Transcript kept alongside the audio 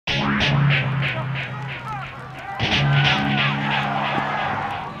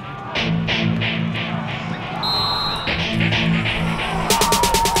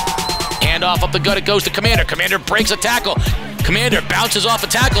Handoff up the gut, it goes to Commander. Commander breaks a tackle. Commander bounces off a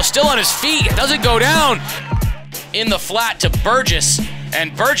tackle, still on his feet. It doesn't go down. In the flat to Burgess,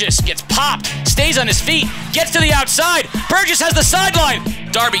 and Burgess gets popped, stays on his feet, gets to the outside. Burgess has the sideline.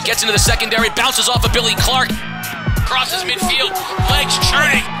 Darby gets into the secondary, bounces off of Billy Clark, crosses midfield, legs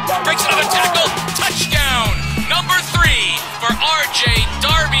churning, breaks another tackle, touchdown, number 3 for RJ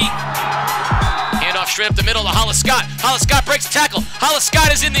Darby. Handoff straight up the middle to Hollis Scott. Hollis Scott breaks the tackle. Hollis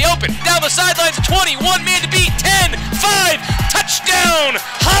Scott is in the open. Down the sidelines, 20, 1 man to beat, 10, 5, touchdown,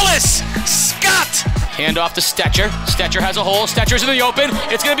 Hollis Scott. Handoff to Stetcher. Stetcher has a hole. Stetcher's in the open.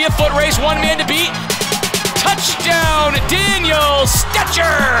 It's going to be a foot race, 1 man to beat. Touchdown, Daniel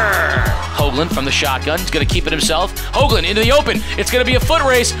Stetcher! Hoagland from the shotgun. He's going to keep it himself. Hoagland into the open. It's going to be a foot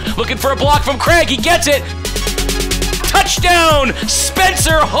race. Looking for a block from Craig. He gets it. Touchdown,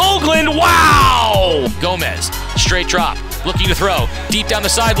 Spencer Hoagland. Wow! Gomez, straight drop. Looking to throw. Deep down the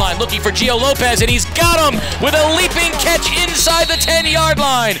sideline. Looking for Gio Lopez, and he's got him with a leaping catch inside the 10-yard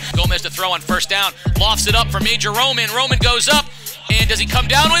line. Gomez to throw on first down. Lofts it up for Major Roman. Roman goes up. And does he come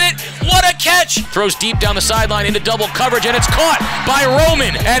down with it? What a catch! Throws deep down the sideline into double coverage, and it's caught by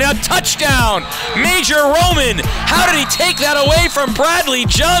Roman, and a touchdown! Major Roman! How did he take that away from Bradley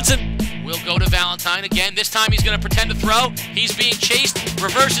Johnson? We'll go to Valentine again. This time he's going to pretend to throw. He's being chased,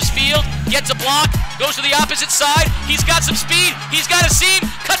 reverses field, gets a block, goes to the opposite side. He's got some speed, he's got a seam,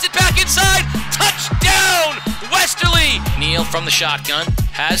 cuts it back inside. Touchdown, Westerly! Neal from the shotgun,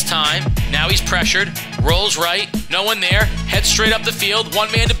 has time. Now he's pressured, rolls right, no one there, heads straight up the field,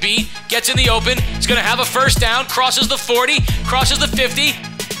 1 man to beat, gets in the open, he's going to have a first down, crosses the 40, crosses the 50.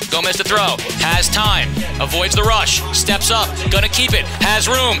 Gomez to throw, has time, avoids the rush, steps up, gonna keep it, has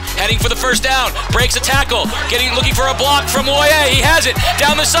room, heading for the first down, breaks a tackle, looking for a block from Moye, he has it,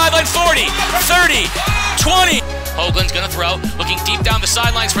 down the sideline, 40, 30, 20. Hoagland's gonna throw, looking deep down the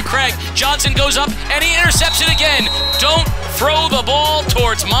sidelines for Craig. Johnson goes up, and he intercepts it again. Don't throw the ball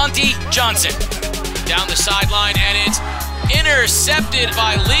towards Monty Johnson. Down the sideline, and it's intercepted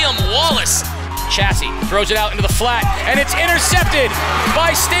by Liam Wallace. Chassis throws it out into the flat, and it's intercepted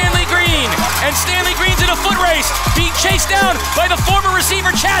by Stanley Green. And Stanley Green's in a foot race, being chased down by the former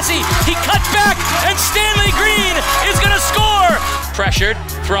receiver Chassis. He cuts back, and Stanley Green is going to score. Pressured,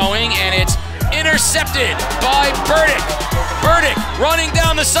 throwing, and it's intercepted by Burdick. Burdick running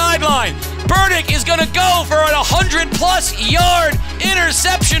down the sideline. Burdick is going to go for a 100-plus yard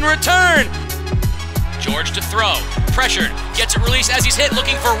interception return. George to throw, pressured, gets it released as he's hit,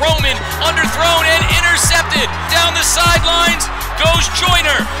 looking for Roman, underthrown and intercepted. Down the sidelines goes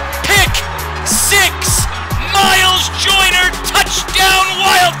Joyner, pick 6, Miles Joyner, touchdown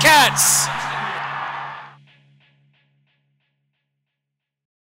Wildcats!